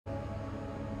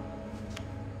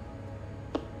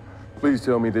Please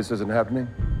tell me this isn't happening.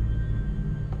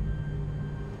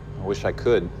 I wish I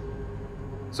could.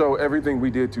 So everything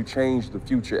we did to change the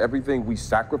future, everything we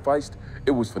sacrificed,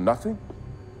 it was for nothing?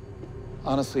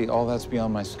 Honestly, all that's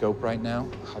beyond my scope right now.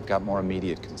 I've got more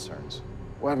immediate concerns.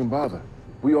 Why even bother?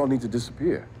 We all need to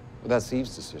disappear. But that's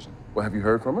Eve's decision. Well, have you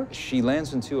heard from her? She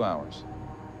lands in 2 hours.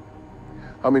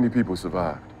 How many people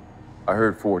survived? I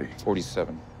heard 40.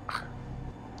 47.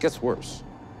 Gets worse.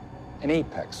 An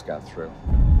Apex got through.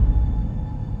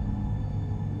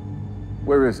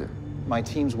 Where is it? My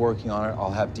team's working on it.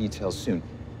 I'll have details soon.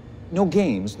 No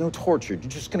games, no torture. You're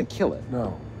just gonna kill it.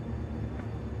 No.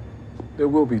 There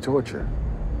will be torture.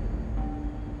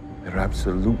 There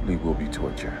absolutely will be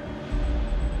torture.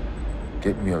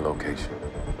 Get me a location.